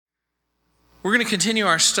We're going to continue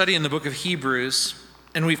our study in the book of Hebrews,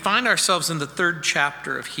 and we find ourselves in the 3rd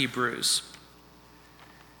chapter of Hebrews.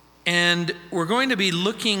 And we're going to be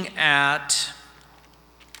looking at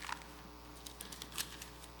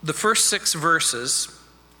the first 6 verses.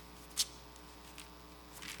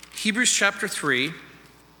 Hebrews chapter 3,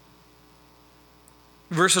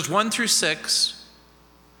 verses 1 through 6.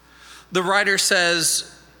 The writer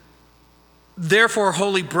says, "Therefore,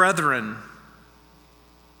 holy brethren,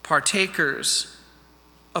 partakers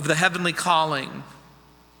of the heavenly calling,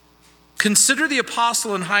 consider the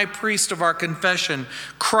apostle and high priest of our confession,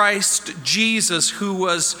 Christ Jesus, who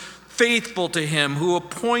was faithful to him, who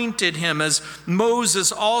appointed him, as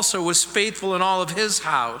Moses also was faithful in all of his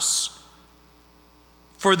house.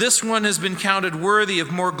 For this one has been counted worthy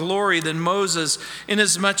of more glory than Moses,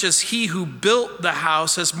 inasmuch as he who built the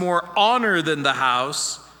house has more honor than the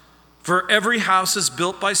house. For every house is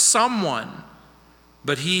built by someone,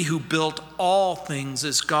 but he who built all things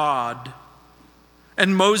is God.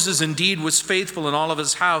 And Moses indeed was faithful in all of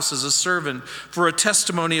his house as a servant for a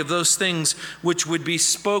testimony of those things which would be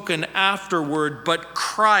spoken afterward, but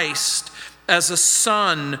Christ as a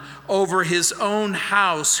son over his own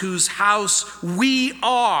house, whose house we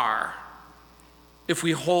are, if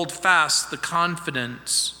we hold fast the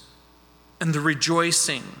confidence and the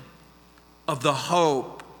rejoicing of the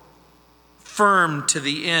hope firm to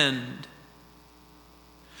the end."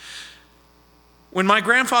 When my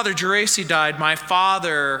grandfather Geraci died, my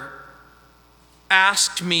father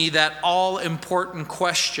asked me that all-important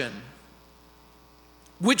question: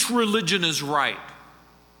 which religion is right?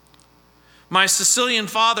 My Sicilian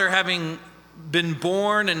father, having been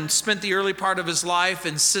born and spent the early part of his life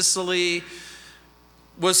in Sicily,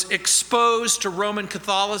 was exposed to Roman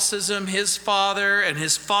Catholicism, his father and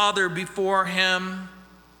his father before him,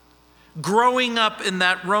 growing up in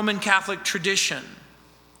that Roman Catholic tradition.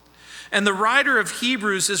 And the writer of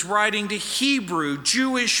Hebrews is writing to Hebrew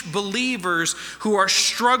Jewish believers who are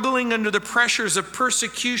struggling under the pressures of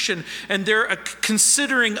persecution, and they're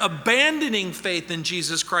considering abandoning faith in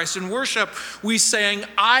Jesus Christ. In worship, we sang,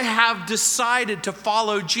 "I have decided to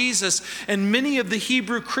follow Jesus." And many of the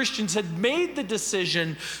Hebrew Christians had made the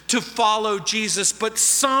decision to follow Jesus, but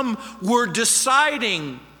some were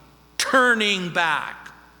deciding, turning back.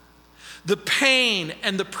 The pain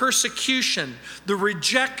and the persecution, the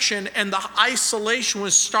rejection and the isolation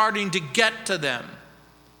was starting to get to them.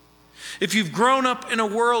 If you've grown up in a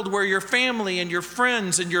world where your family and your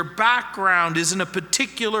friends and your background is in a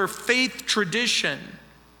particular faith tradition,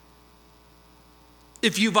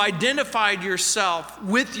 if you've identified yourself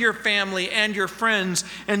with your family and your friends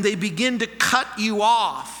and they begin to cut you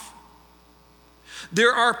off,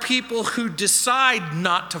 there are people who decide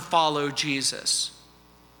not to follow Jesus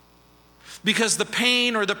because the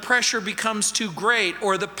pain or the pressure becomes too great,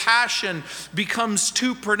 or the passion becomes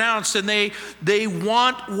too pronounced, and they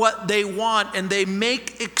want what they want, and they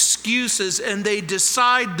make excuses, and they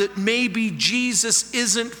decide that maybe Jesus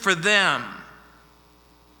isn't for them.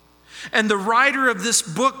 And the writer of this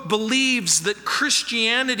book believes that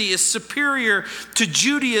Christianity is superior to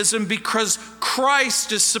Judaism because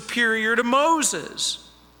Christ is superior to Moses.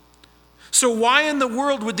 So why in the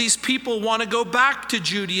world would these people want to go back to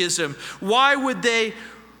Judaism? Why would they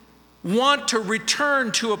want to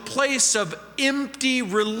return to a place of empty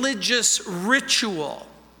religious ritual,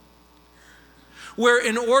 where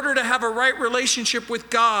in order to have a right relationship with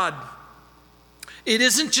God, it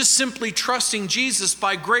isn't just simply trusting Jesus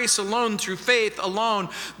by grace alone, through faith alone,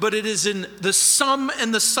 but it is in the sum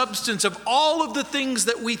and the substance of all of the things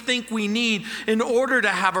that we think we need in order to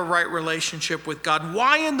have a right relationship with God.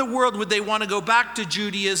 Why in the world would they want to go back to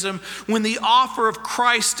Judaism when the offer of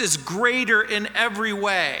Christ is greater in every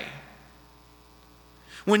way?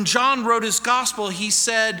 When John wrote his gospel, he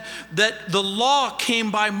said that the law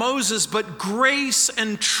came by Moses, but grace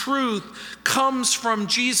and truth comes from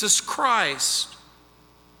Jesus Christ.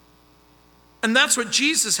 And that's what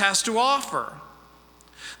Jesus has to offer.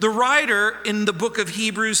 The writer in the book of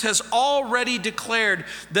Hebrews has already declared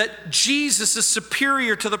that Jesus is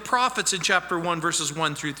superior to the prophets in chapter 1, verses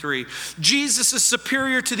 1 through 3. Jesus is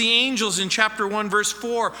superior to the angels in chapter 1, verse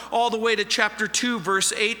 4, all the way to chapter 2,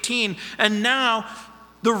 verse 18. And now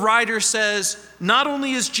the writer says, not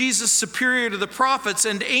only is Jesus superior to the prophets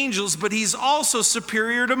and angels, but he's also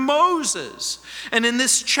superior to Moses. And in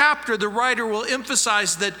this chapter, the writer will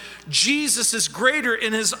emphasize that Jesus is greater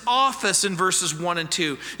in his office in verses 1 and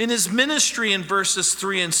 2, in his ministry in verses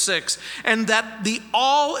 3 and 6, and that the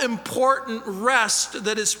all-important rest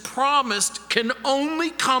that is promised can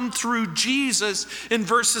only come through Jesus in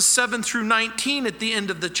verses 7 through 19 at the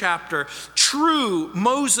end of the chapter. True,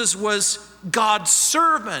 Moses was God's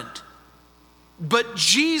servant, but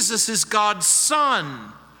Jesus is God's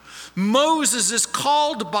son. Moses is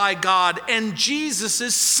called by God, and Jesus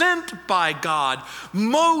is sent by God.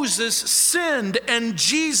 Moses sinned, and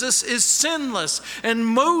Jesus is sinless. And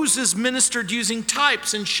Moses ministered using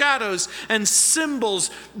types and shadows and symbols,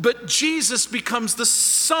 but Jesus becomes the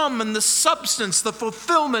sum and the substance, the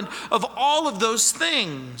fulfillment of all of those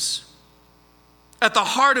things. At the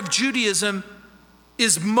heart of Judaism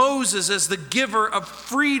is Moses as the giver of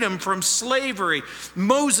freedom from slavery.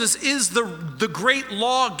 Moses is the great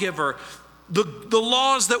lawgiver, the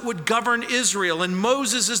laws that would govern Israel. And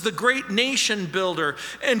Moses is the great nation builder.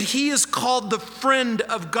 And he is called the friend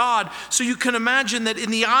of God. So you can imagine that in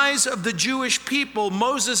the eyes of the Jewish people,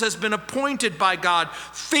 Moses has been appointed by God,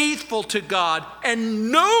 faithful to God,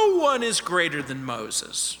 and no one is greater than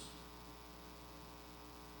Moses.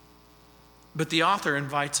 But the author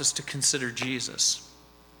invites us to consider Jesus.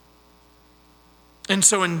 And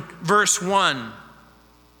so in verse 1,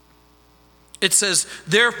 it says,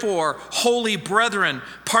 "Therefore, holy brethren,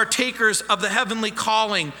 partakers of the heavenly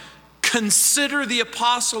calling, consider the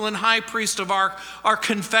apostle and high priest of our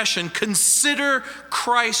confession. Consider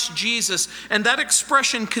Christ Jesus." And that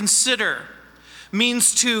expression, consider,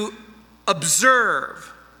 means to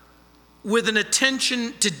observe with an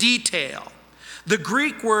attention to detail. The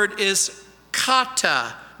Greek word is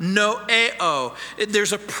kata noeo.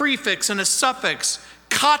 There's a prefix and a suffix.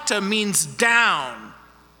 Kata means down.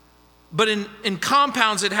 But in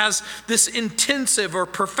compounds, it has this intensive or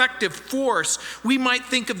perfective force. We might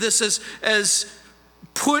think of this as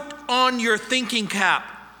put on your thinking cap.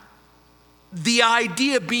 The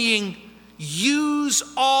idea being, use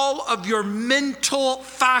all of your mental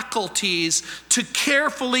faculties to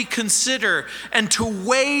carefully consider and to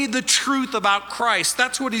weigh the truth about Christ.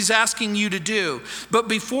 That's what he's asking you to do. But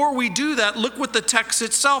before we do that, look what the text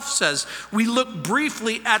itself says. We look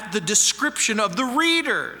briefly at the description of the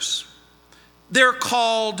readers. They're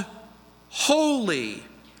called holy.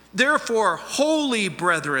 Therefore, holy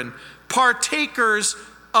brethren, partakers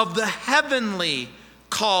of the heavenly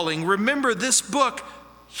calling. Remember, this book,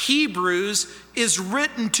 Hebrews, is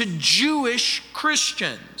written to Jewish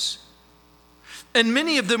Christians. And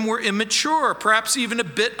many of them were immature, perhaps even a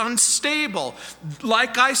bit unstable.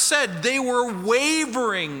 Like I said, they were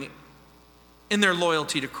wavering in their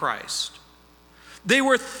loyalty to Christ. They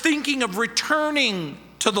were thinking of returning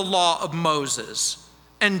to the law of Moses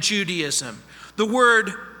and Judaism. The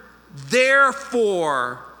word,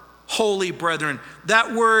 therefore, holy brethren,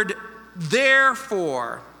 that word,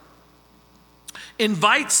 therefore,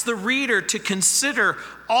 invites the reader to consider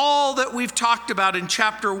all that we've talked about in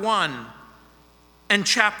chapter 1 and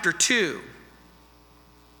chapter 2.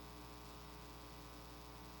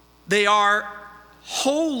 They are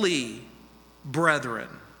holy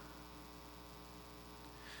brethren.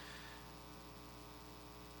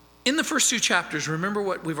 In the first two chapters, remember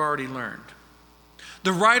what we've already learned.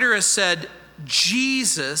 The writer has said,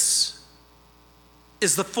 Jesus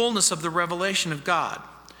is the fullness of the revelation of God.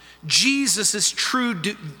 Jesus is true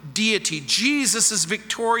deity. Jesus is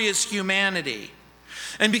victorious humanity.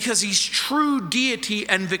 And because he's true deity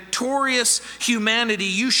and victorious humanity,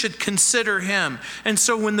 you should consider him. And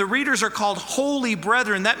so when the readers are called holy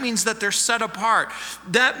brethren, that means that they're set apart.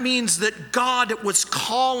 That means that God was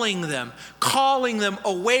calling them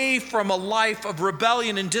away from a life of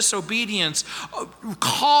rebellion and disobedience,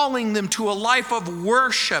 calling them to a life of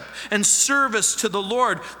worship and service to the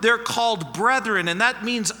Lord. They're called brethren, and that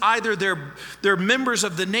means either they're members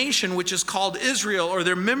of the nation, which is called Israel, or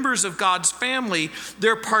they're members of God's family.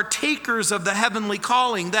 They're partakers of the heavenly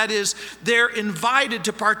calling. That is, they're invited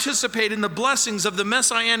to participate in the blessings of the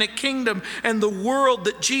Messianic kingdom and the world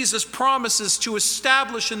that Jesus promises to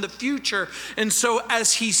establish in the future. And so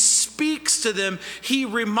as he speaks to them, he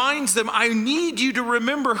reminds them, I need you to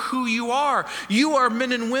remember who you are. You are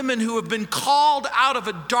men and women who have been called out of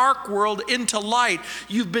a dark world into light.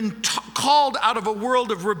 You've been called out of a world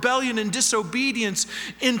of rebellion and disobedience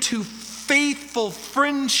into faithful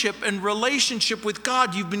friendship and relationship with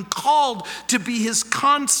God. You've been called to be his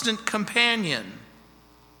constant companion.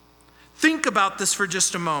 Think about this for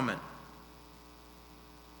just a moment.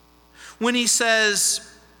 When he says,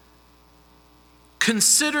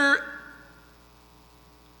 consider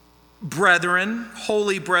brethren,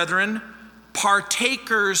 holy brethren,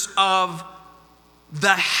 partakers of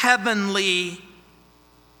the heavenly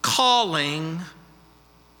calling,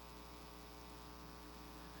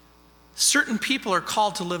 certain people are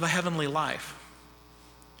called to live a heavenly life.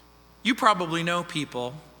 You probably know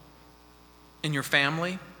people in your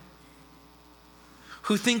family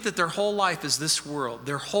who think that their whole life is this world.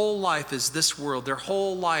 Their whole life is this world. Their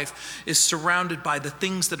whole life is surrounded by the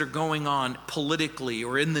things that are going on politically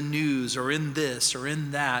or in the news or in this or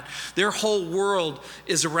in that. Their whole world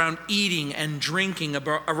is around eating and drinking,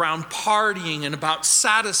 around partying and about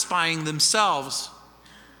satisfying themselves.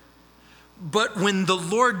 But when the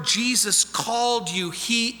Lord Jesus called you,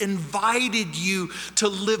 he invited you to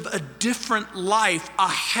live a different life, a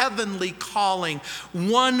heavenly calling,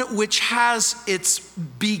 one which has its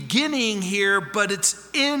beginning here, but its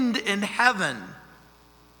end in heaven.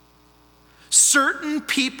 Certain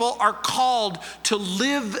people are called to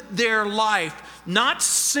live their life, not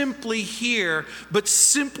simply here, but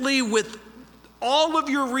simply with all of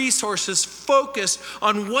your resources focused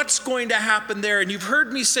on what's going to happen there. And you've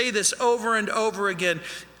heard me say this over and over again.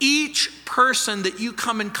 Each person that you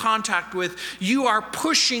come in contact with, you are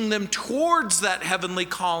pushing them towards that heavenly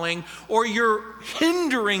calling, or you're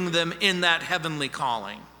hindering them in that heavenly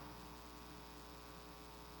calling.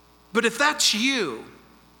 But if that's you,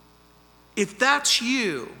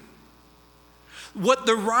 what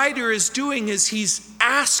the writer is doing is he's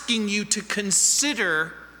asking you to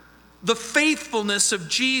consider the faithfulness of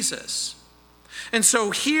Jesus. And so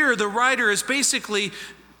here the writer is basically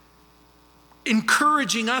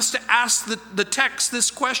encouraging us to ask the text this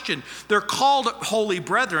question. They're called holy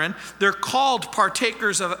brethren. They're called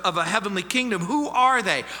partakers of a heavenly kingdom. Who are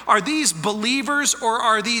they? Are these believers or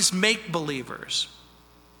are these make-believers?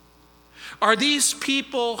 Are these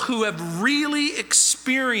people who have really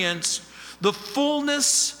experienced the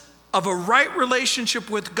fullness of a right relationship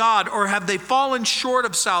with God, or have they fallen short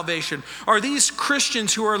of salvation? Are these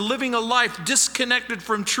Christians who are living a life disconnected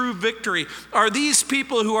from true victory? Are these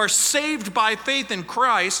people who are saved by faith in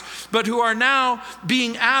Christ, but who are now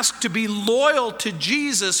being asked to be loyal to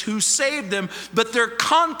Jesus who saved them, but they're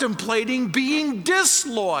contemplating being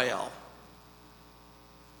disloyal?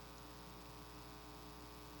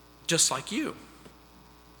 Just like you.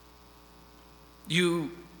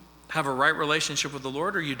 You have a right relationship with the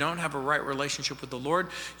Lord, or you don't have a right relationship with the Lord.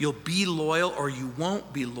 You'll be loyal or you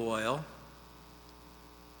won't be loyal.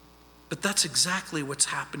 But that's exactly what's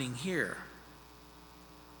happening here.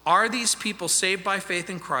 Are these people saved by faith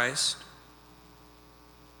in Christ?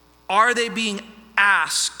 Are they being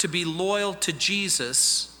asked to be loyal to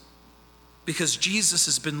Jesus because Jesus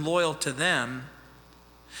has been loyal to them?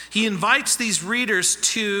 He invites these readers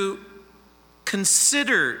to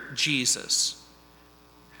consider Jesus.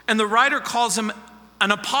 And the writer calls him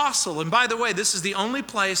an apostle. And by the way, this is the only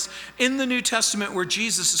place in the New Testament where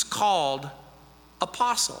Jesus is called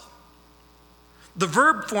apostle. The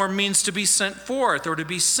verb form means to be sent forth or to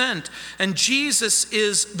be sent. And Jesus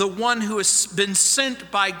is the one who has been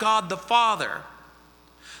sent by God the Father.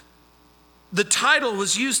 The title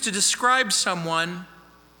was used to describe someone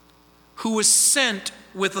who was sent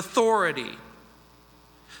with authority.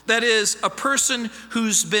 That is, a person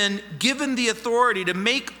who's been given the authority to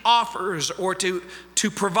make offers or to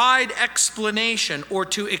provide explanation or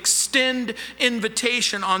to extend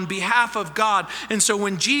invitation on behalf of God. And so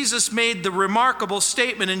when Jesus made the remarkable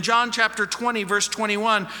statement in John chapter 20, verse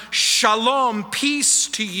 21, "Shalom, peace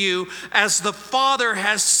to you, as the Father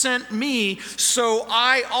has sent me, so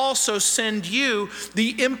I also send you,"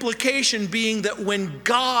 the implication being that when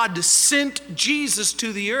God sent Jesus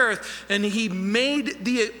to the earth and he made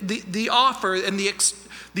the offer and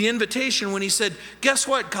the invitation, when he said, guess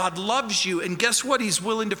what? God loves you, and guess what? He's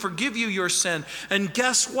willing to forgive you your sin. And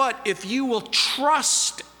guess what? If you will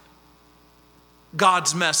trust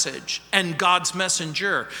God's message and God's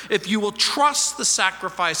messenger, if you will trust the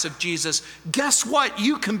sacrifice of Jesus, guess what?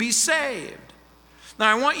 You can be saved. Now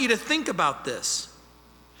I want you to think about this.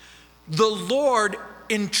 The Lord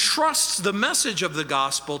entrusts the message of the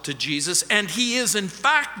gospel to Jesus, and he is in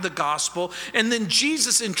fact the gospel, and then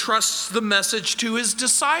Jesus entrusts the message to his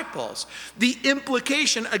disciples. The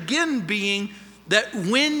implication again being that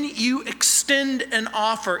when you extend an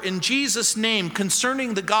offer in Jesus' name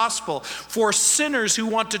concerning the gospel for sinners who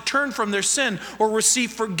want to turn from their sin or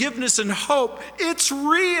receive forgiveness and hope, it's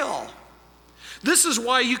real. This is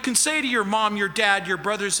why you can say to your mom, your dad, your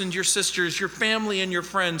brothers and your sisters, your family and your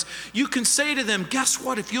friends, you can say to them, guess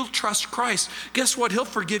what? If you'll trust Christ, guess what? He'll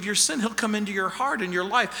forgive your sin. He'll come into your heart and your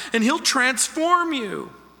life, and he'll transform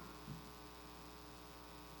you.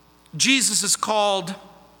 Jesus is called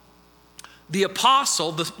the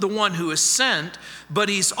apostle, the one who is sent, but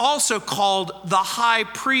he's also called the high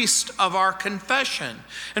priest of our confession.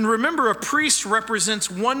 And remember, a priest represents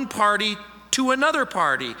one party to another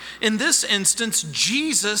party. In this instance,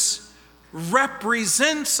 Jesus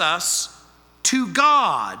represents us to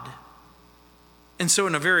God. And so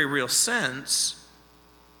in a very real sense,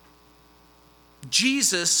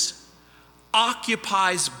 Jesus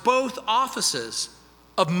occupies both offices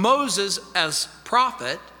of Moses as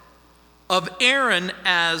prophet, of Aaron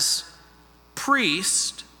as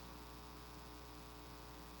priest.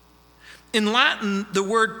 In Latin, the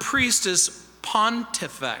word priest is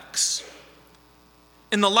pontifex.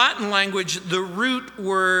 In the Latin language, the root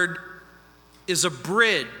word is a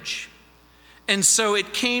bridge. And so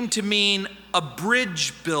it came to mean a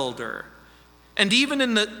bridge builder. And even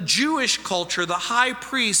in the Jewish culture, the high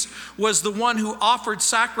priest was the one who offered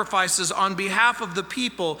sacrifices on behalf of the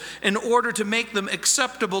people in order to make them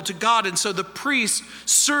acceptable to God. And so the priest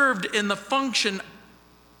served in the function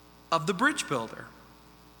of the bridge builder.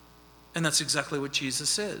 And that's exactly what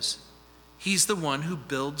Jesus is. He's the one who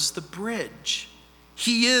builds the bridge.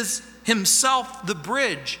 He is himself the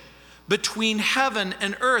bridge between heaven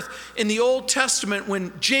and earth. In the Old Testament,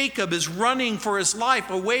 when Jacob is running for his life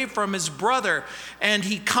away from his brother, and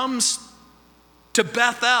he comes to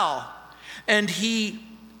Bethel, and he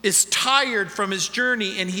is tired from his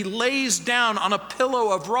journey, and he lays down on a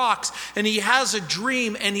pillow of rocks, and he has a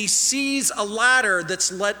dream, and he sees a ladder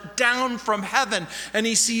that's let down from heaven, and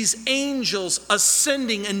he sees angels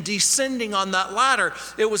ascending and descending on that ladder.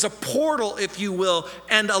 It was a portal, if you will,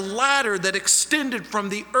 and a ladder that extended from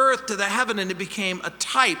the earth to the heaven, and it became a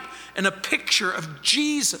type and a picture of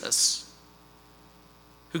Jesus,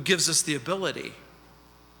 who gives us the ability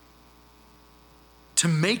to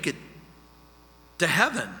make it to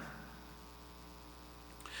heaven.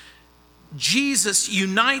 Jesus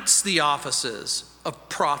unites the offices of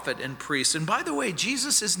prophet and priest. And by the way,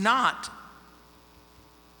 Jesus is not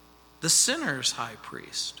the sinner's high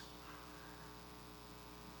priest.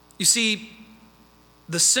 You see,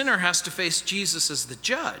 the sinner has to face Jesus as the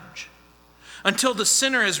judge. Until the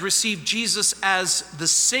sinner has received Jesus as the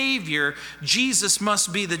Savior, Jesus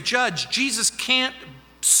must be the judge. Jesus can't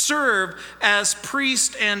serve as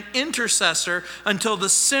priest and intercessor until the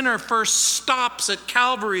sinner first stops at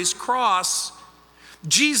Calvary's cross.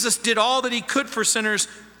 Jesus did all that he could for sinners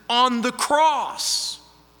on the cross.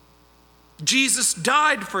 Jesus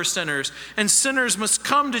died for sinners, and sinners must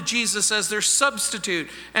come to Jesus as their substitute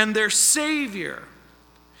and their Savior.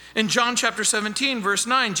 In John chapter 17, verse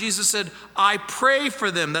 9, Jesus said, I pray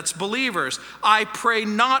for them, that's believers. I pray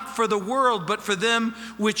not for the world, but for them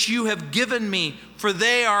which you have given me, for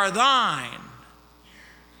they are thine.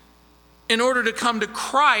 In order to come to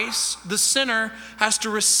Christ, the sinner has to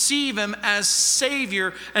receive him as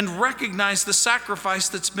Savior and recognize the sacrifice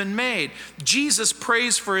that's been made. Jesus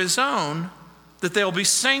prays for his own that they'll be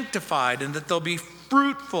sanctified and that they'll be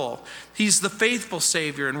fruitful. He's the faithful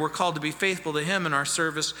Savior, and we're called to be faithful to him in our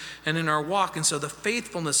service and in our walk. And so the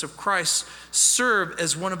faithfulness of Christ served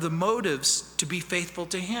as one of the motives to be faithful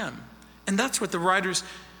to him. And that's what the writer's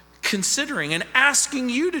considering and asking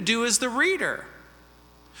you to do as the reader.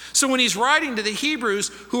 So when he's writing to the Hebrews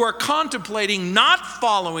who are contemplating not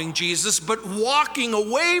following Jesus, but walking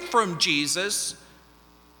away from Jesus,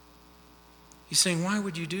 he's saying, why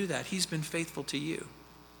would you do that? He's been faithful to you.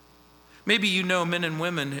 Maybe you know men and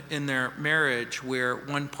women in their marriage where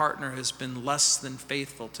one partner has been less than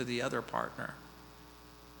faithful to the other partner.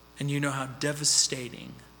 And you know how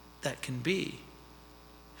devastating that can be.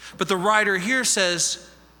 But the writer here says,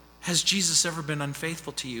 has Jesus ever been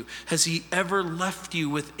unfaithful to you? Has he ever left you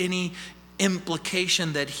with any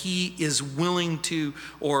implication that he is willing to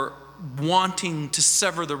or wanting to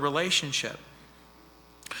sever the relationship?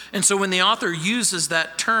 And so when the author uses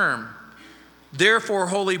that term, therefore,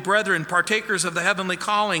 holy brethren, partakers of the heavenly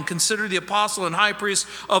calling, consider the apostle and high priest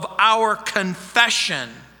of our confession.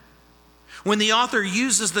 When the author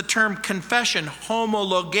uses the term confession,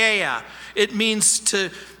 homologeia, it means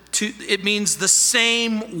it means the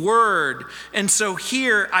same word. And so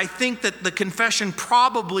here, I think that the confession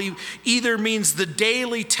probably either means the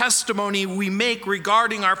daily testimony we make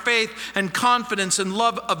regarding our faith and confidence and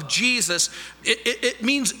love of Jesus. It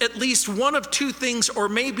means at least one of two things, or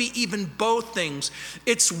maybe even both things.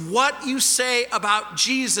 It's what you say about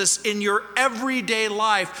Jesus in your everyday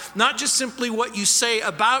life, not just simply what you say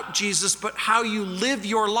about Jesus, but how you live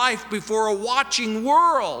your life before a watching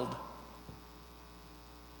world.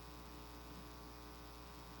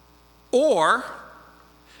 Or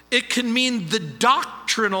it can mean the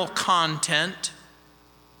doctrinal content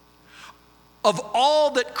of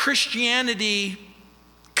all that Christianity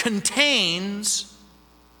contains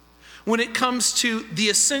when it comes to the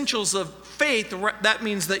essentials of faith. That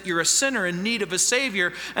means that you're a sinner in need of a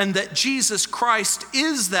Savior and that Jesus Christ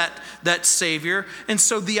is that Savior. And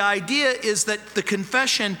so the idea is that the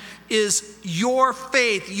confession is your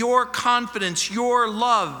faith, your confidence, your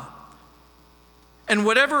love. And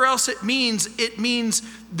whatever else it means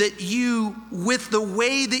that you, with the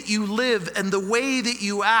way that you live and the way that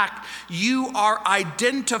you act, you are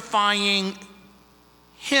identifying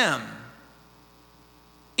him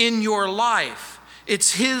in your life.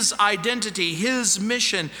 It's his identity, his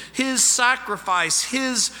mission, his sacrifice,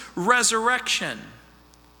 his resurrection.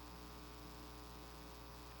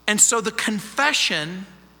 And so the confession,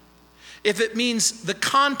 if it means the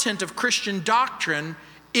content of Christian doctrine,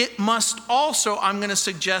 it must also, I'm going to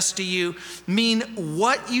suggest to you, mean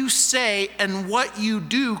what you say and what you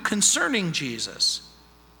do concerning Jesus.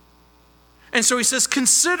 And so he says,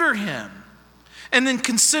 consider him. And then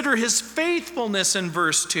consider his faithfulness in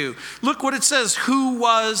verse 2. Look what it says, who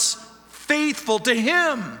was faithful to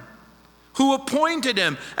him, who appointed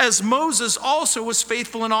him, as Moses also was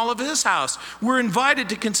faithful in all of his house. We're invited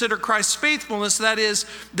to consider Christ's faithfulness, that is,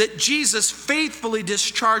 that Jesus faithfully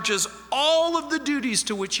discharges all of the duties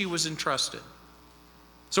to which he was entrusted.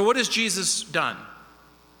 So what has Jesus done?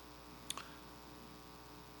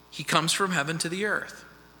 He comes from heaven to the earth.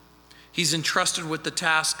 He's entrusted with the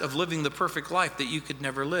task of living the perfect life that you could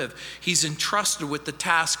never live. He's entrusted with the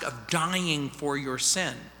task of dying for your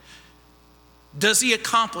sin. Does he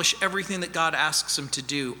accomplish everything that God asks him to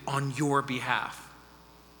do on your behalf?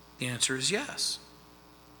 The answer is yes.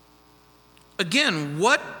 Again,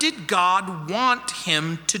 what did God want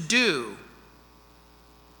him to do?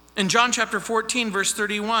 In John chapter 14, verse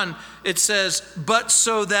 31, it says, but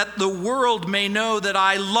so that the world may know that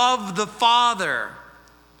I love the Father,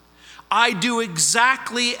 I do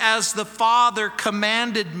exactly as the Father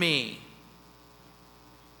commanded me.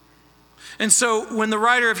 And so when the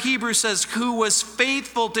writer of Hebrews says, who was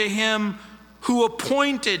faithful to him who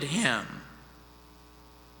appointed him.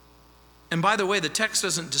 And by the way, the text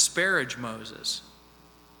doesn't disparage Moses.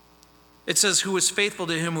 It says, who was faithful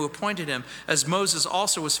to him who appointed him, as Moses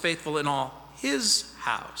also was faithful in all his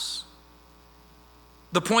house.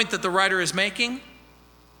 The point that the writer is making,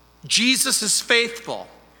 Jesus is faithful.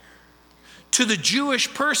 To the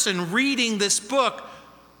Jewish person reading this book,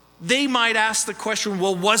 they might ask the question,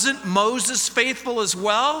 well, wasn't Moses faithful as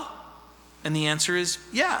well? And the answer is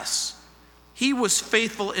yes. He was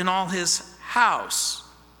faithful in all his house.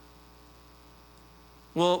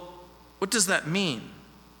 Well, what does that mean?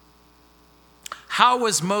 How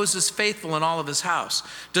was Moses faithful in all of his house?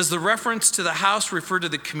 Does the reference to the house refer to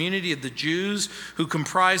the community of the Jews who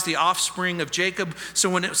comprise the offspring of Jacob? So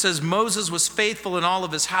when it says Moses was faithful in all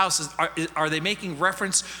of his houses, are they making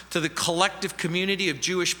reference to the collective community of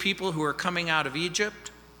Jewish people who are coming out of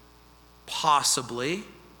Egypt? Possibly.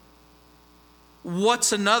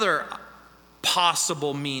 What's another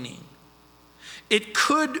possible meaning? It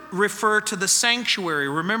could refer to the sanctuary.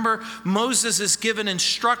 Remember, Moses is given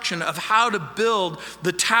instruction of how to build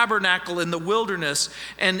the tabernacle in the wilderness.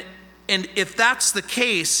 And if that's the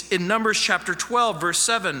case, in Numbers chapter 12, verse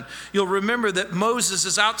 7, you'll remember that Moses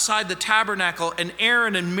is outside the tabernacle and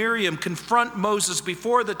Aaron and Miriam confront Moses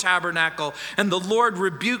before the tabernacle, and the Lord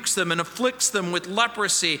rebukes them and afflicts them with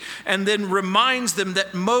leprosy and then reminds them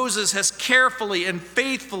that Moses has carefully and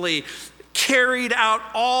faithfully carried out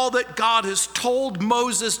all that God has told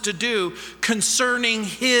Moses to do concerning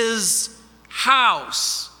his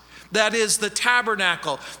house. That is the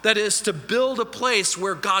tabernacle. That is to build a place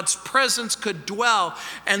where God's presence could dwell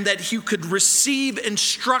and that he could receive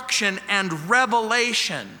instruction and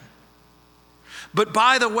revelation. But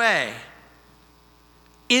by the way,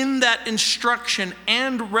 in that instruction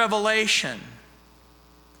and revelation,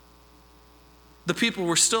 the people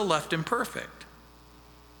were still left imperfect.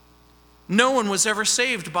 No one was ever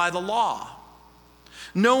saved by the law.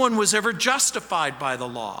 No one was ever justified by the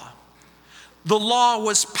law. The law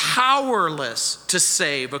was powerless to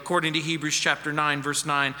save, according to Hebrews chapter 9, verse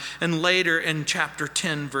 9, and later in chapter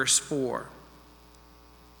 10, verse 4.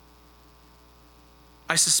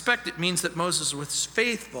 I suspect it means that Moses was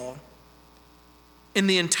faithful in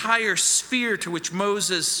the entire sphere to which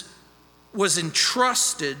Moses was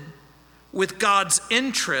entrusted with God's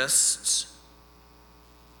interests.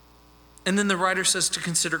 And then the writer says to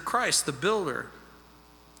consider Christ, the builder,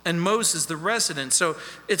 and Moses, the resident. So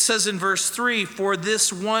it says in verse 3, for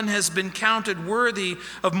this one has been counted worthy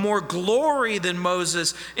of more glory than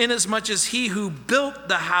Moses, inasmuch as he who built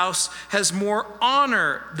the house has more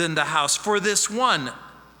honor than the house. For this one,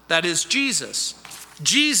 that is Jesus.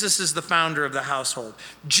 Jesus is the founder of the household.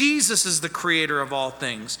 Jesus is the creator of all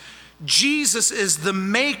things. Jesus is the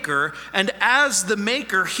maker, and as the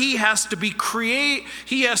maker, he has to be greater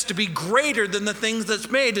than the things that's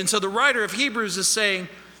made. And so the writer of Hebrews is saying,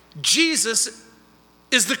 Jesus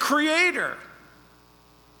is the creator.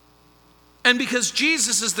 And because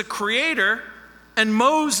Jesus is the creator, and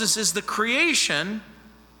Moses is the creation,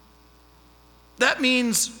 that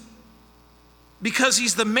means because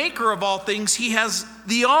he's the maker of all things, he has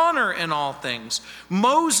the honor in all things.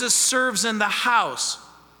 Moses serves in the house.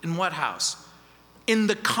 In what house? In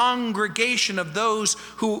the congregation of those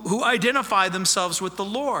who identify themselves with the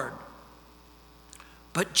Lord.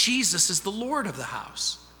 But Jesus is the Lord of the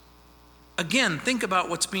house. Again, think about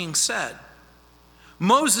what's being said.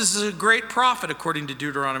 Moses is a great prophet, according to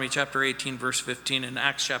Deuteronomy chapter 18, verse 15, and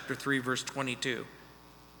Acts chapter 3, verse 22.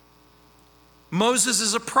 Moses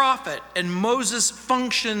is a prophet, and Moses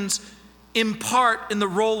functions in part in the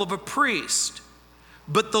role of a priest.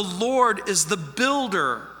 But the Lord is the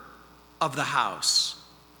builder of the house.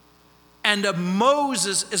 And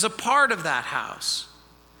Moses is a part of that house.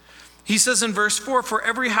 He says in verse 4, "For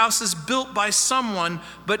every house is built by someone,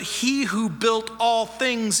 but he who built all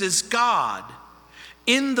things is God."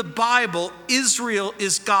 In the Bible, Israel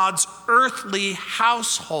is God's earthly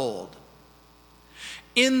household.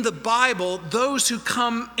 In the Bible, those who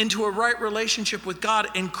come into a right relationship with God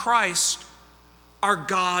in Christ are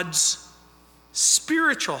God's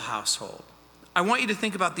spiritual household. I want you to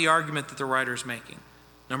think about the argument that the writer is making.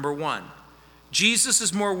 Number one, Jesus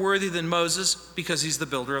is more worthy than Moses because he's the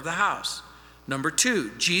builder of the house. Number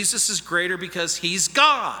two, Jesus is greater because he's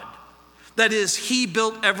God. That is, he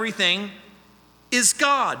built everything, is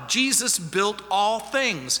God. Jesus built all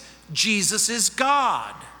things. Jesus is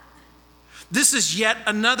God. This is yet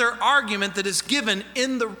another argument that is given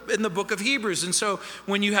in the book of Hebrews. And so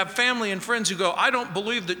when you have family and friends who go, "I don't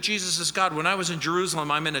believe that Jesus is God." When I was in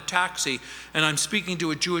Jerusalem, I'm in a taxi and I'm speaking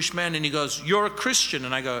to a Jewish man and he goes, "You're a Christian."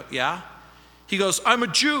 And I go, "Yeah." He goes, "I'm a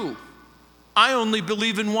Jew. I only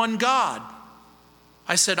believe in one God."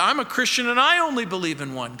 I said, "I'm a Christian and I only believe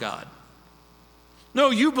in one God." "No,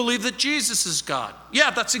 you believe that Jesus is God."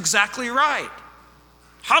 "Yeah, that's exactly right."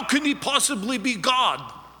 "How can he possibly be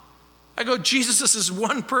God?" I go, Jesus is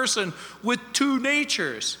one person with two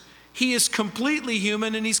natures. He is completely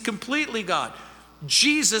human and he's completely God.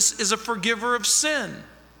 Jesus is a forgiver of sin.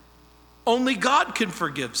 Only God can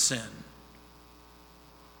forgive sin.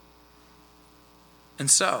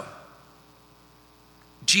 And so,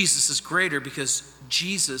 Jesus is greater because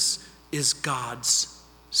Jesus is God's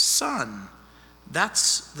Son.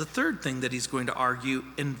 That's the third thing that he's going to argue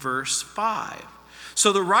in verse 5.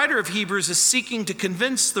 So the writer of Hebrews is seeking to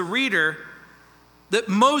convince the reader that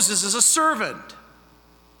Moses is a servant.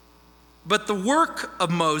 But the work of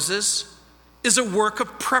Moses is a work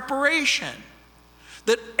of preparation.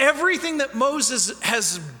 That everything that Moses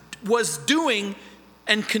was doing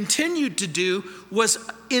and continued to do was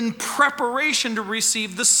in preparation to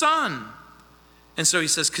receive the Son. And so he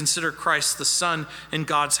says, consider Christ the Son in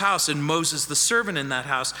God's house and Moses the servant in that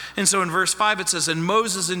house. And so in verse 5 it says, and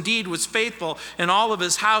Moses indeed was faithful in all of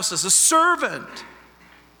his house as a servant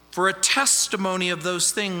for a testimony of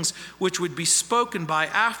those things which would be spoken by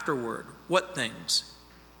afterward. What things?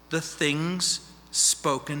 The things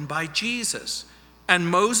spoken by Jesus.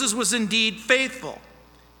 And Moses was indeed faithful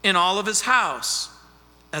in all of his house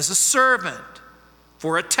as a servant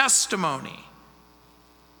for a testimony.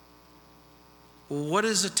 What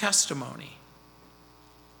is a testimony?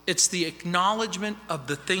 It's the acknowledgement of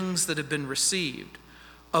the things that have been received,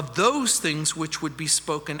 of those things which would be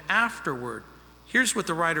spoken afterward. Here's what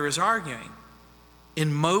the writer is arguing.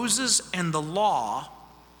 In Moses and the law,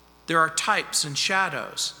 there are types and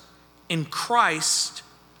shadows. In Christ,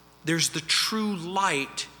 there's the true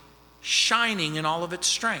light shining in all of its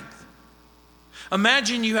strength.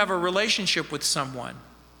 Imagine you have a relationship with someone,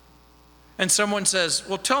 and someone says,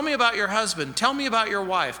 well, tell me about your husband. Tell me about your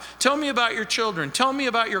wife. Tell me about your children. Tell me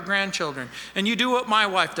about your grandchildren. And you do what my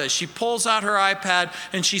wife does. She pulls out her iPad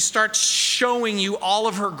and she starts showing you all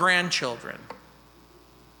of her grandchildren.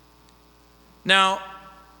 Now,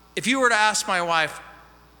 if you were to ask my wife,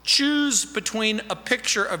 choose between a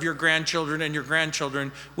picture of your grandchildren and your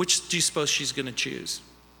grandchildren, which do you suppose she's going to choose?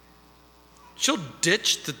 She'll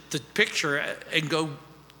ditch the picture and go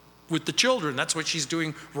with the children. That's what she's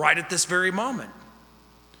doing right at this very moment.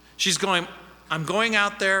 She's going, I'm going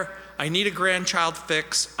out there. I need a grandchild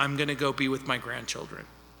fix. I'm going to go be with my grandchildren.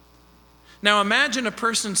 Now imagine a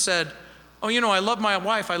person said, oh, I love my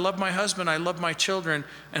wife. I love my husband. I love my children.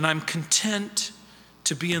 And I'm content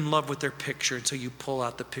to be in love with their picture. And so you pull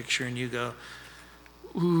out the picture and you go,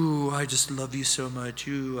 ooh, I just love you so much.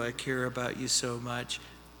 Ooh, I care about you so much.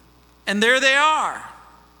 And there they are.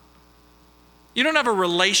 You don't have a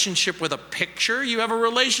relationship with a picture. You have a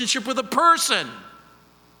relationship with a person.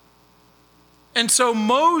 And so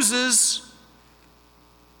Moses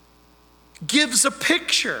gives a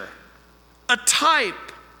picture, a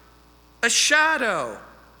type, a shadow,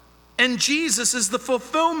 And Jesus is the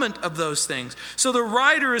fulfillment of those things. So the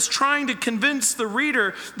writer is trying to convince the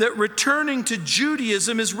reader that returning to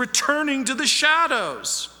Judaism is returning to the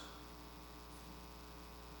shadows.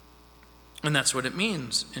 And that's what it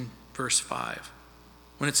means in verse 5.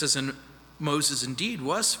 When it says, and Moses indeed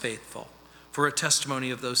was faithful for a testimony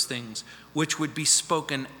of those things, which would be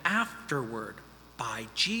spoken afterward by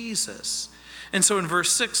Jesus. And so in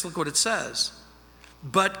verse 6, look what it says.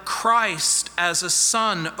 But Christ as a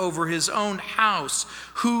son over his own house,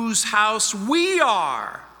 whose house we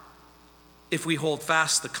are, if we hold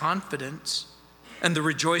fast the confidence and the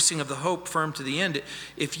rejoicing of the hope firm to the end.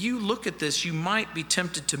 If you look at this, you might be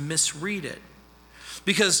tempted to misread it.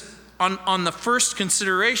 Because on the first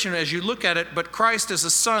consideration, as you look at it, but Christ as a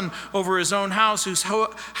son over his own house, whose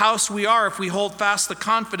house we are, if we hold fast the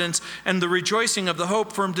confidence and the rejoicing of the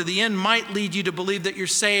hope firm to the end, might lead you to believe that you're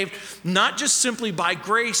saved, not just simply by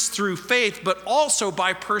grace through faith, but also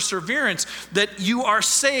by perseverance, that you are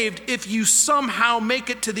saved if you somehow make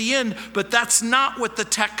it to the end. But that's not what the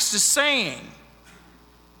text is saying.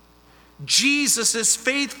 Jesus is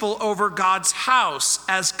faithful over God's house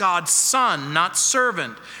as God's son, not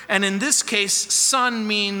servant. And in this case, son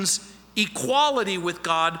means equality with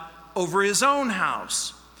God over his own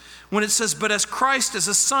house. When it says, but as Christ is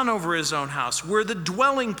a son over his own house, we're the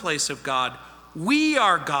dwelling place of God. We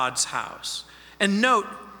are God's house. And note,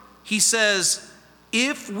 he says,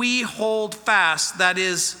 if we hold fast, that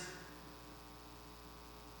is,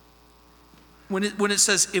 when it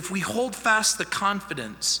says, if we hold fast the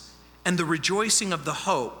confidence and the rejoicing of the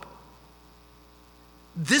hope.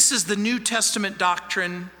 This is the New Testament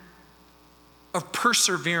doctrine of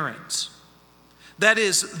perseverance. That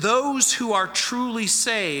is, those who are truly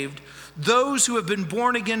saved, those who have been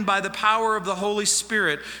born again by the power of the Holy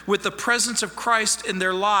Spirit, with the presence of Christ in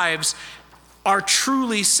their lives, are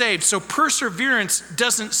truly saved. So perseverance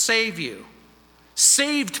doesn't save you.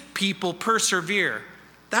 Saved people persevere.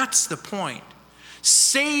 That's the point.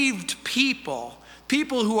 Saved people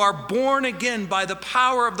who are born again by the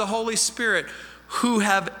power of the Holy Spirit, who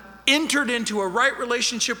have entered into a right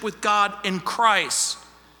relationship with God in Christ,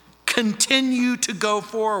 continue to go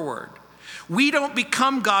forward. We don't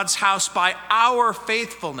become God's house by our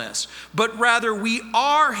faithfulness, but rather we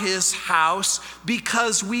are his house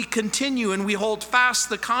because we continue and we hold fast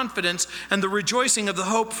the confidence and the rejoicing of the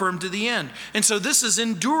hope firm to the end. And so this is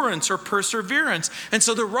endurance or perseverance. And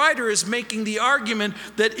so the writer is making the argument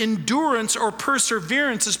that endurance or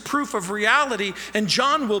perseverance is proof of reality. And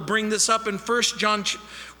John will bring this up in 1 John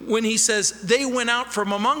when he says, they went out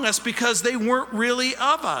from among us because they weren't really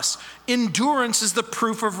of us. Endurance is the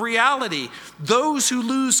proof of reality. Those who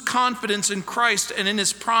lose confidence in Christ and in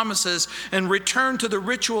his promises and return to the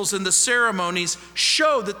rituals and the ceremonies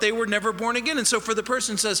show that they were never born again. And so for the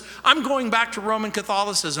person who says, I'm going back to Roman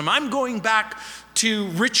Catholicism, I'm going back to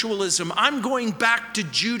ritualism, I'm going back to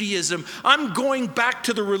Judaism, I'm going back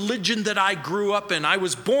to the religion that I grew up in. I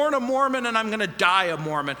was born a Mormon and I'm going to die a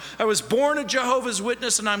Mormon. I was born a Jehovah's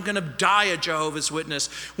Witness and I'm going to die a Jehovah's Witness.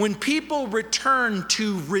 When people return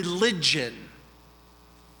to religion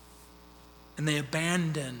and they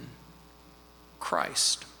abandon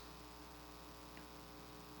Christ,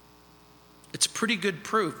 it's pretty good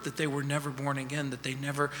proof that they were never born again, that they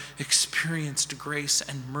never experienced grace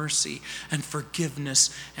and mercy and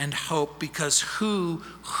forgiveness and hope, because who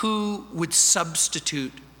would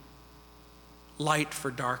substitute light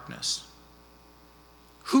for darkness?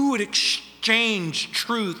 Who would exchange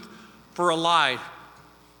truth for a lie?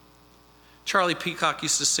 Charlie Peacock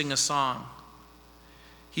used to sing a song.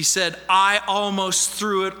 He said, I almost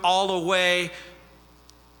threw it all away,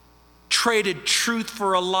 traded truth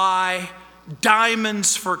for a lie,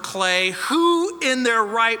 diamonds for clay. Who in their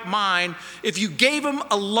right mind, if you gave him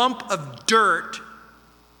a lump of dirt,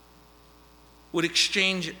 would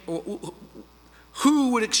exchange,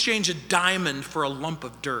 who would exchange a diamond for a lump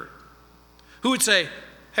of dirt? Who would say,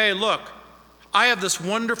 hey, look, I have this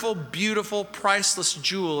wonderful, beautiful, priceless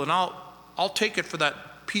jewel, and I'll take it for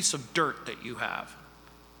that piece of dirt that you have.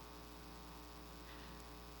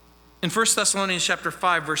 In 1 Thessalonians chapter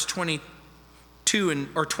 5, verse 22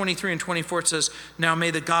 or 23 and 24, it says, now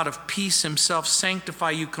may the God of peace himself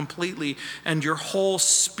sanctify you completely, and your whole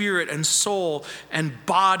spirit and soul and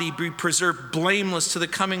body be preserved blameless to the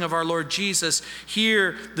coming of our Lord Jesus.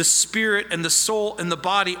 Here, the spirit and the soul and the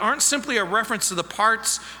body aren't simply a reference to the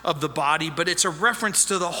parts of the body, but it's a reference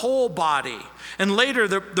to the whole body. And later,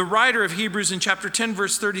 the writer of Hebrews in chapter 10,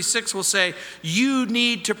 verse 36 will say, you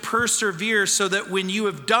need to persevere so that when you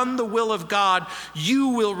have done the will of God, you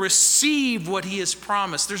will receive what he has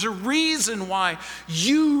promised. There's a reason why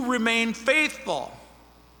you remain faithful.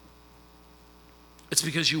 It's It's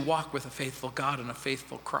because you walk with a faithful God and a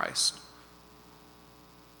faithful Christ.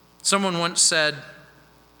 Someone once said,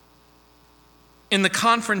 in the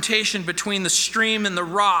confrontation between the stream and the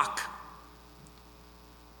rock,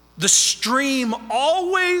 the stream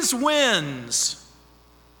always wins,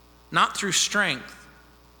 not through strength,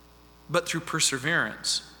 but through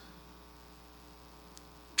perseverance.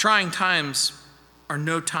 Trying times are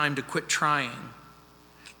no time to quit trying.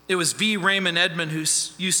 It was V. Raymond Edmond who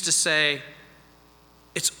used to say,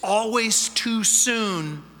 it's always too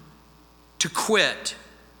soon to quit.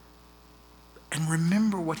 And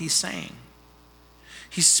remember what he's saying.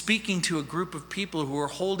 He's speaking to a group of people who are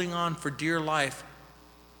holding on for dear life,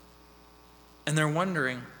 and they're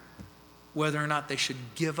wondering whether or not they should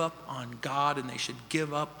give up on God, and they should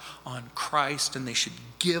give up on Christ, and they should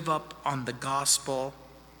give up on the gospel.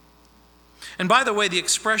 And by the way, the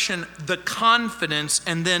expression, the confidence,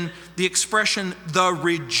 and then the expression, the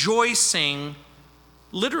rejoicing,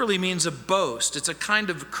 literally means a boast. It's a kind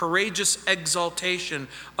of courageous exaltation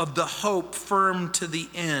of the hope firm to the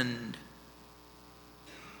end.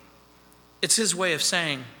 It's his way of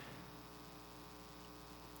saying,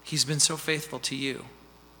 he's been so faithful to you.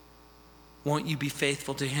 Won't you be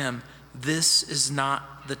faithful to him? This is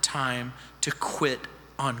not the time to quit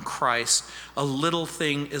on Christ. A little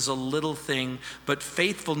thing is a little thing, but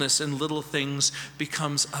faithfulness in little things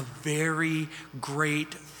becomes a very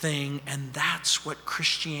great thing, and that's what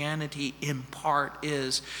Christianity in part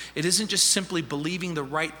is. It isn't just simply believing the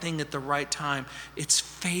right thing at the right time. It's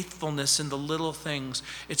faithfulness in the little things.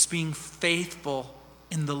 It's being faithful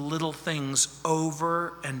in the little things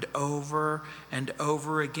over and over and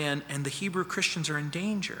over again, and the Hebrew Christians are in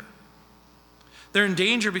danger. They're in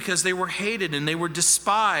danger because they were hated and they were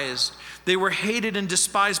despised. They were hated and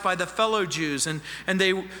despised by the fellow Jews, and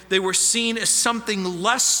they were seen as something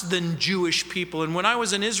less than Jewish people. And when I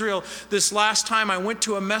was in Israel this last time, I went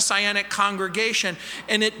to a Messianic congregation,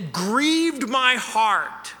 and it grieved my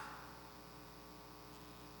heart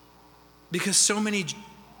because so many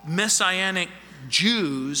Messianic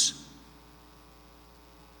Jews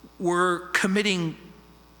were committing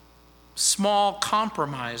small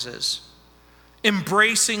compromises,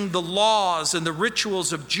 embracing the laws and the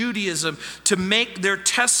rituals of Judaism to make their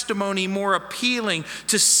testimony more appealing,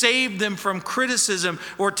 to save them from criticism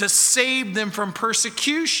or to save them from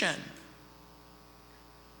persecution.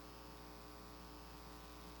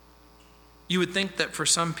 You would think that for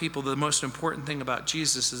some people the most important thing about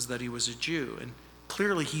Jesus is that he was a Jew, and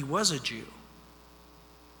clearly he was a Jew.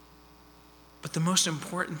 But the most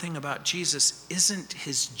important thing about Jesus isn't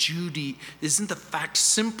the fact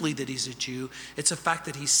simply that he's a Jew. It's the fact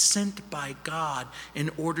that he's sent by God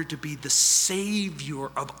in order to be the Savior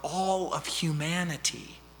of all of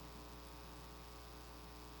humanity.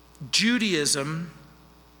 Judaism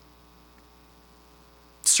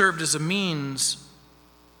served as a means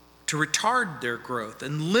to retard their growth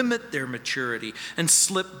and limit their maturity and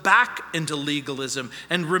slip back into legalism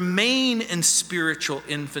and remain in spiritual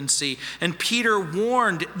infancy. And Peter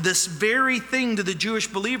warned this very thing to the Jewish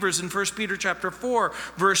believers in 1 Peter chapter 4,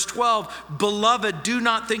 verse 12. Beloved, do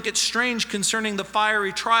not think it strange concerning the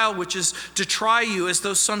fiery trial which is to try you as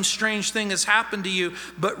though some strange thing has happened to you,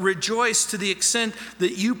 but rejoice to the extent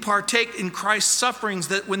that you partake in Christ's sufferings,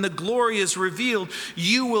 that when the glory is revealed,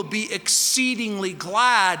 you will be exceedingly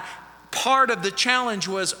glad. Part of the challenge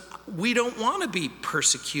was we don't want to be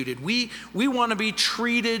persecuted. We want to be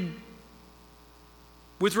treated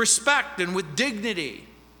with respect and with dignity.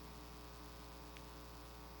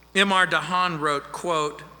 M.R. Dahan wrote,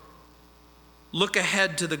 quote, "Look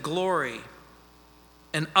ahead to the glory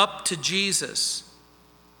and up to Jesus,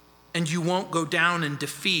 and you won't go down in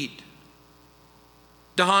defeat."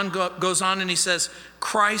 Dahan goes on and he says,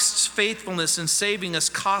 Christ's faithfulness in saving us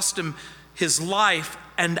cost him his life,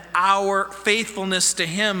 and our faithfulness to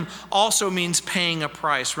him also means paying a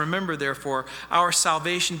price. Remember, therefore, our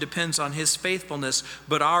salvation depends on his faithfulness,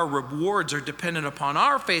 but our rewards are dependent upon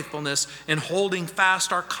our faithfulness in holding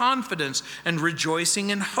fast our confidence and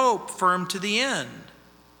rejoicing in hope firm to the end.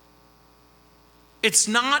 It's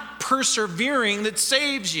not persevering that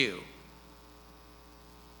saves you.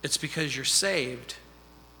 It's because you're saved,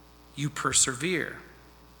 you persevere.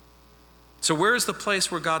 So where is the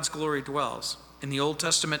place where God's glory dwells? In the Old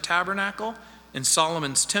Testament tabernacle? In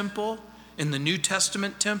Solomon's temple? In the New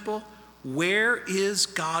Testament temple? Where is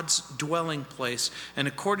God's dwelling place? And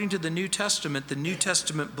according to the New Testament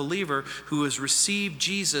believer who has received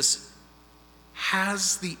Jesus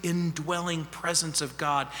has the indwelling presence of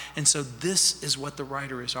God. And so this is what the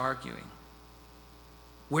writer is arguing.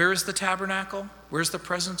 Where is the tabernacle? Where's the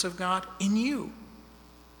presence of God? In you.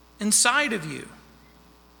 Inside of you.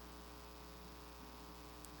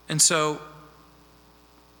 And so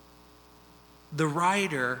the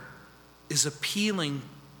writer is appealing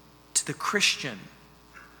to the Christian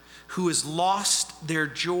who has lost their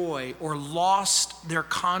joy or lost their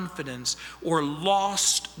confidence or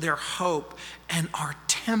lost their hope and are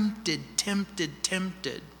tempted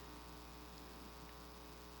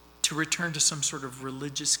to return to some sort of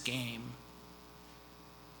religious game.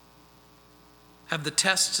 Have the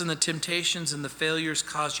tests and the temptations and the failures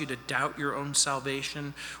caused you to doubt your own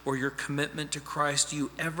salvation or your commitment to Christ? Do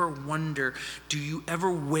you ever wonder, do you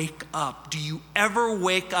ever wake up? Do you ever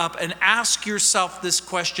wake up and ask yourself this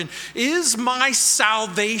question, is my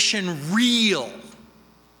salvation real?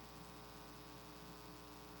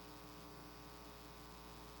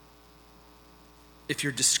 If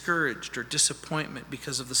you're discouraged or disappointment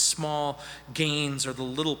because of the small gains or the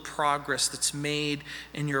little progress that's made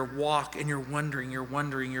in your walk, and you're wondering,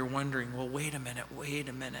 well, wait a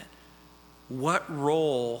minute. What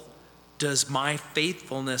role does my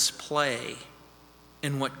faithfulness play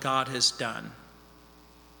in what God has done?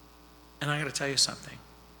 And I got to tell you something.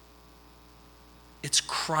 It's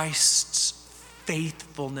Christ's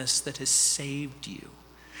faithfulness that has saved you.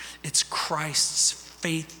 It's Christ's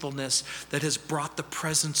faithfulness that has brought the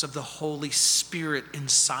presence of the Holy Spirit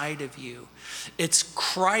inside of you. It's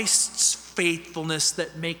Christ's faithfulness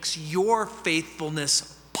that makes your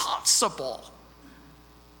faithfulness possible.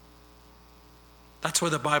 That's what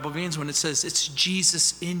the Bible means when it says it's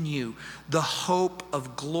Jesus in you, the hope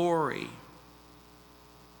of glory.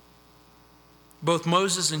 Both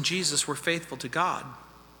Moses and Jesus were faithful to God.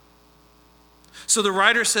 So the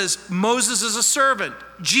writer says Moses is a servant,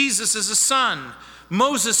 Jesus is a son.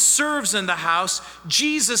 Moses serves in the house.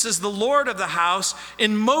 Jesus is the Lord of the house.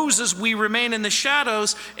 In Moses, we remain in the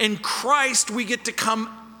shadows. In Christ, we get to come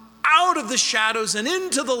out of the shadows and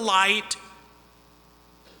into the light.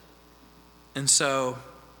 And so,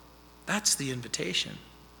 that's the invitation.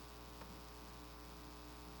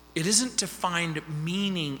 It isn't to find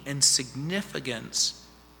meaning and significance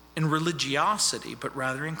in religiosity, but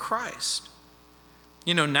rather in Christ.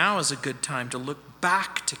 You know, now is a good time to look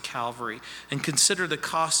back to Calvary and consider the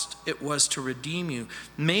cost it was to redeem you.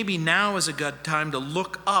 Maybe now is a good time to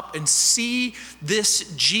look up and see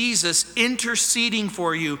this Jesus interceding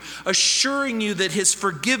for you, assuring you that his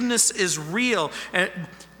forgiveness is real, and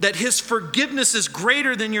that his forgiveness is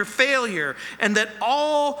greater than your failure, and that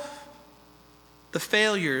all the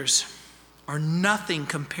failures are nothing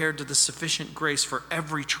compared to the sufficient grace for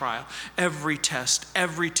every trial, every test,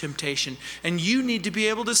 every temptation. And you need to be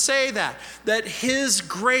able to say that his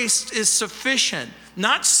grace is sufficient,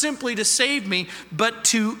 not simply to save me, but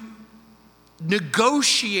to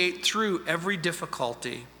negotiate through every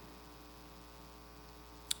difficulty.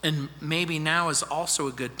 And maybe now is also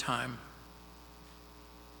a good time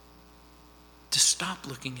to stop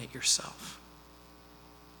looking at yourself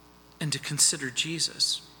and to consider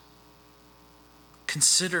Jesus.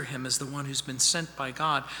 Consider him as the one who's been sent by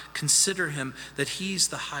God. Consider him that he's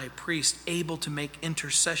the high priest, able to make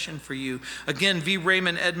intercession for you. Again, V.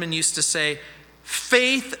 Raymond Edmond used to say,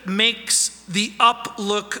 faith makes the up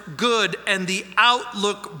look good and the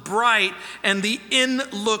outlook bright and the in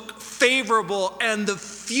look favorable and the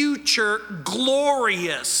future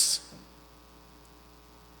glorious.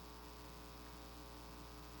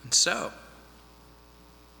 And so,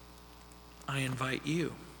 I invite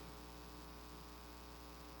you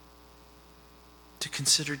to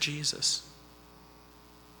consider Jesus,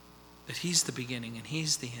 that he's the beginning and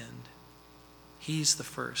he's the end. He's the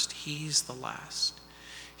first, he's the last.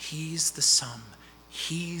 He's the sum,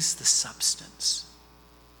 he's the substance.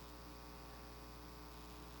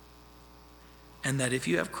 And that if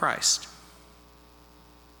you have Christ,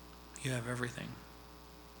 you have everything.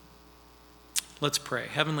 Let's pray.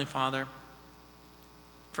 Heavenly Father,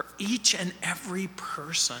 for each and every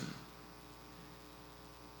person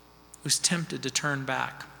who's tempted to turn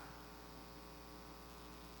back,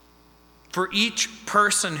 for each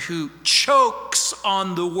person who chokes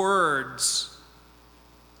on the words,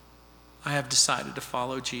 I have decided to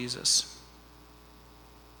follow Jesus.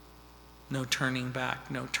 No turning back,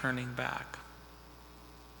 no turning back.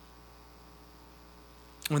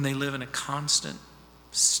 When they live in a constant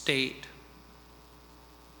state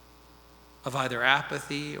of either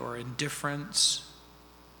apathy or indifference,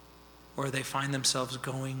 or they find themselves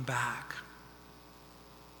going back.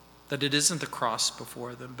 That it isn't the cross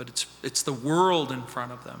before them, but it's the world in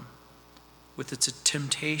front of them with its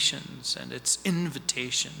temptations and its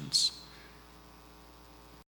invitations.